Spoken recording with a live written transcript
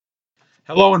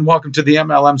Hello and welcome to the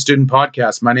MLM Student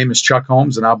Podcast. My name is Chuck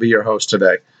Holmes and I'll be your host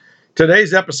today.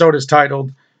 Today's episode is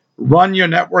titled, Run Your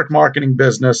Network Marketing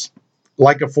Business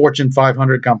Like a Fortune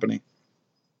 500 Company.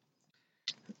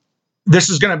 This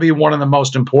is going to be one of the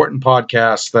most important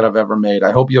podcasts that I've ever made.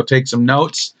 I hope you'll take some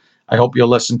notes. I hope you'll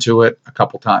listen to it a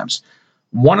couple times.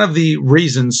 One of the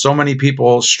reasons so many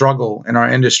people struggle in our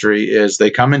industry is they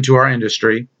come into our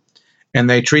industry and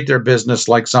they treat their business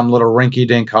like some little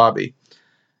rinky-dink hobby.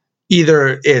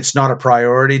 Either it's not a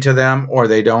priority to them, or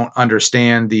they don't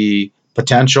understand the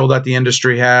potential that the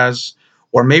industry has,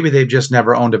 or maybe they've just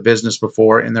never owned a business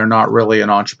before and they're not really an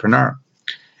entrepreneur.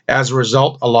 As a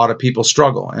result, a lot of people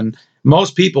struggle. And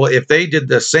most people, if they did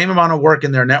the same amount of work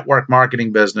in their network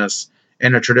marketing business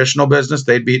in a traditional business,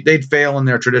 they'd fail in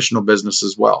their traditional business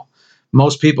as well.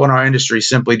 Most people in our industry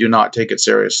simply do not take it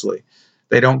seriously.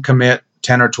 They don't commit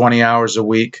 10 or 20 hours a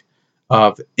week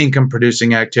of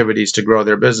income-producing activities to grow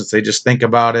their business. They just think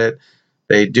about it.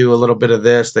 They do a little bit of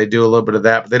this, they do a little bit of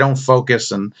that, but they don't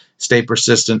focus and stay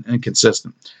persistent and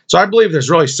consistent. So I believe there's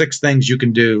really 6 things you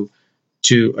can do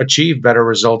to achieve better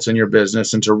results in your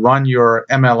business and to run your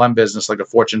MLM business like a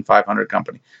Fortune 500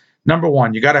 company. Number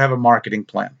 1, you got to have a marketing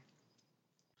plan.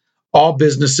 All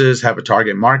businesses have a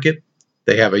target market.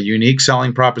 They have a unique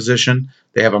selling proposition.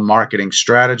 They have a marketing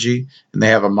strategy, and they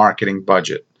have a marketing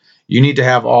budget. You need to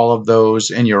have all of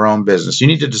those in your own business. You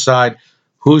need to decide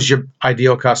who's your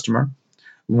ideal customer,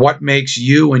 what makes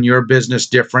you and your business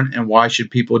different, and why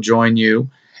should people join you?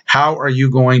 How are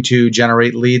you going to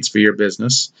generate leads for your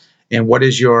business? And what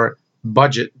is your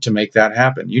budget to make that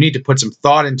happen? You need to put some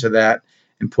thought into that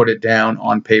and put it down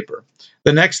on paper.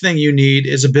 The next thing you need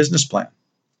is a business plan.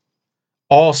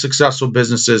 All successful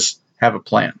businesses have a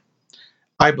plan.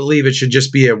 I believe it should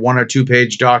just be a 1 or 2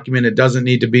 page document. It doesn't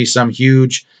need to be some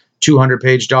huge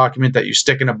 200-page document that you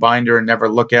stick in a binder and never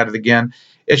look at it again.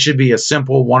 It should be a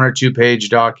simple 1 or 2 page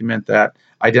document that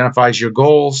identifies your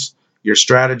goals, your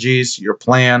strategies, your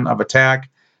plan of attack,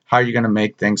 how you're going to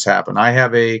make things happen. I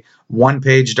have a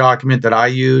 1-page document that I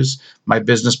use. My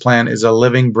business plan is a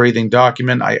living, breathing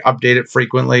document. I update it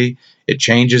frequently. It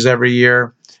changes every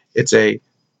year. It's a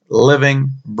living,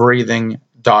 breathing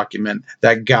document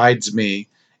that guides me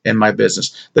in my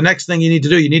business. The next thing you need to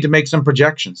do, you need to make some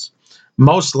projections.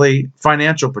 Mostly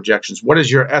financial projections. What is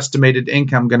your estimated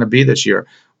income going to be this year?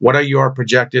 What are your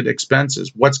projected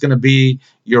expenses? What's going to be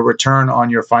your return on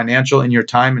your financial and your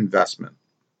time investment?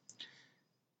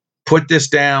 Put this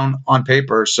down on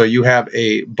paper so you have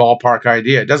a ballpark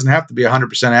idea. It doesn't have to be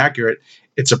 100% accurate.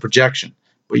 It's a projection.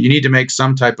 But you need to make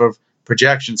some type of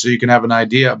projection so you can have an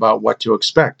idea about what to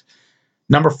expect.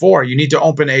 Number 4, you need to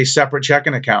open a separate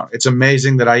checking account. It's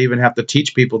amazing that I even have to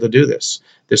teach people to do this.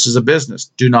 This is a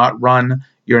business. Do not run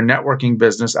your networking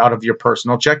business out of your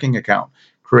personal checking account.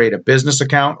 Create a business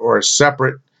account or a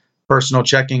separate personal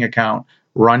checking account.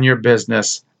 Run your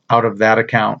business out of that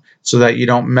account so that you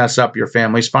don't mess up your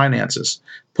family's finances.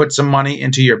 Put some money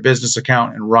into your business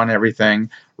account and run everything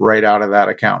right out of that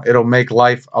account. It'll make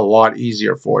life a lot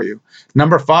easier for you.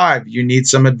 Number 5, you need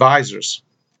some advisors.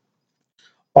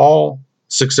 All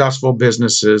successful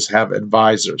businesses have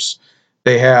advisors.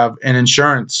 They have an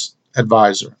insurance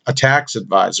advisor, a tax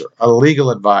advisor, a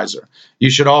legal advisor. You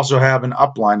should also have an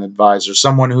upline advisor,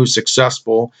 someone who's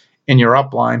successful in your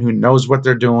upline, who knows what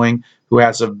they're doing, who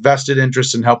has a vested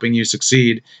interest in helping you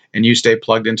succeed, and you stay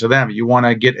plugged into them. You want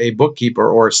to get a bookkeeper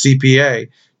or a CPA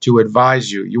to advise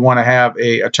you. You want to have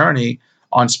an attorney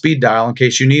on speed dial in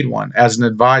case you need one as an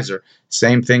advisor.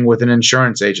 Same thing with an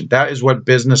insurance agent. That is what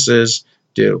businesses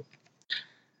do.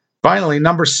 Finally,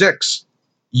 number 6,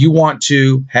 you want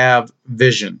to have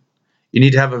vision. You need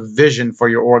to have a vision for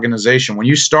your organization. When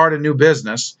you start a new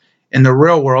business, in the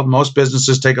real world, most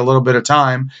businesses take a little bit of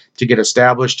time to get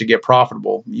established, to get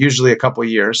profitable, usually a couple of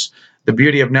years. The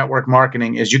beauty of network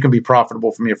marketing is you can be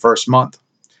profitable from your first month.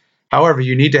 However,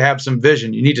 you need to have some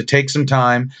vision. You need to take some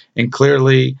time and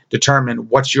clearly determine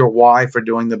what's your why for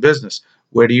doing the business.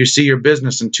 Where do you see your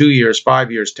business in 2 years,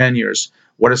 5 years, 10 years?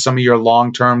 What are some of your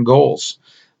long-term goals?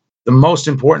 The most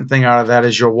important thing out of that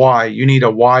is your why. You need a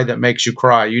why that makes you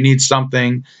cry. You need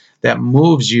something that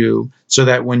moves you so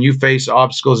that when you face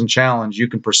obstacles and challenge, you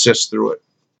can persist through it.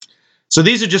 So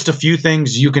these are just a few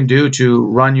things you can do to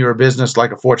run your business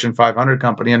like a Fortune 500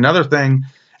 company. Another thing,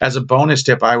 as a bonus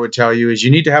tip, I would tell you is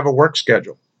you need to have a work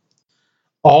schedule.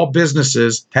 All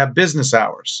businesses have business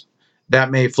hours. That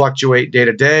may fluctuate day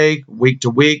to day, week to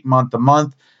week, month to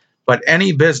month. But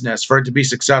any business, for it to be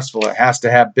successful, it has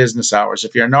to have business hours.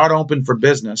 If you're not open for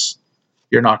business,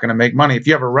 you're not going to make money. If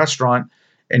you have a restaurant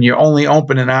and you only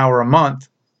open an hour a month,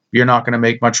 you're not going to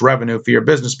make much revenue for your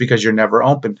business because you're never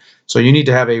open. So you need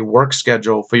to have a work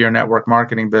schedule for your network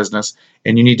marketing business,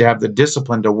 and you need to have the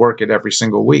discipline to work it every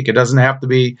single week. It doesn't have to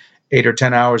be 8 or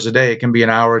 10 hours a day. It can be an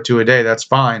hour or two a day. That's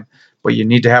fine. But you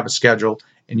need to have a schedule,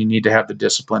 and you need to have the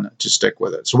discipline to stick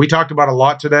with it. So we talked about a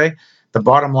lot today. The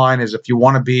bottom line is, if you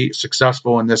want to be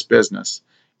successful in this business,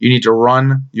 you need to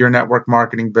run your network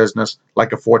marketing business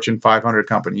like a Fortune 500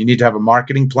 company. You need to have a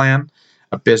marketing plan,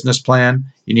 a business plan.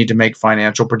 You need to make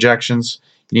financial projections.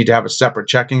 You need to have a separate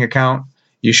checking account.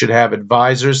 You should have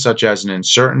advisors such as an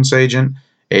insurance agent,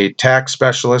 a tax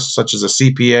specialist such as a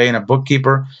CPA and a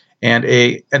bookkeeper, and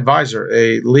a advisor,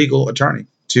 a legal attorney,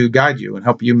 to guide you and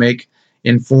help you make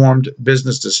informed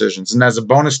business decisions. And as a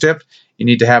bonus tip, you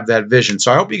need to have that vision.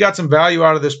 So I hope you got some value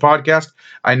out of this podcast.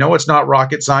 I know it's not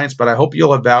rocket science, but I hope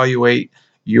you'll evaluate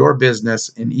your business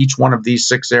in each one of these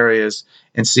 6 areas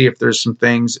and see if there's some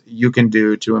things you can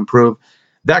do to improve.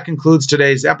 That concludes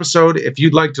today's episode. If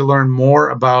you'd like to learn more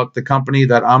about the company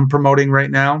that I'm promoting right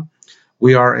now,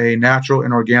 we are a natural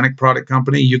and organic product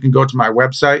company. You can go to my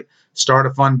website,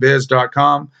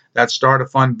 startafunbiz.com. That's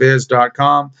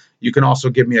startafunbiz.com. You can also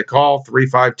give me a call,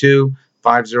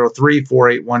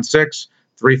 352-503-4816,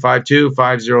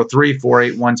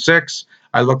 352-503-4816.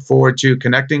 I look forward to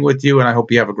connecting with you, and I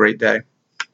hope you have a great day.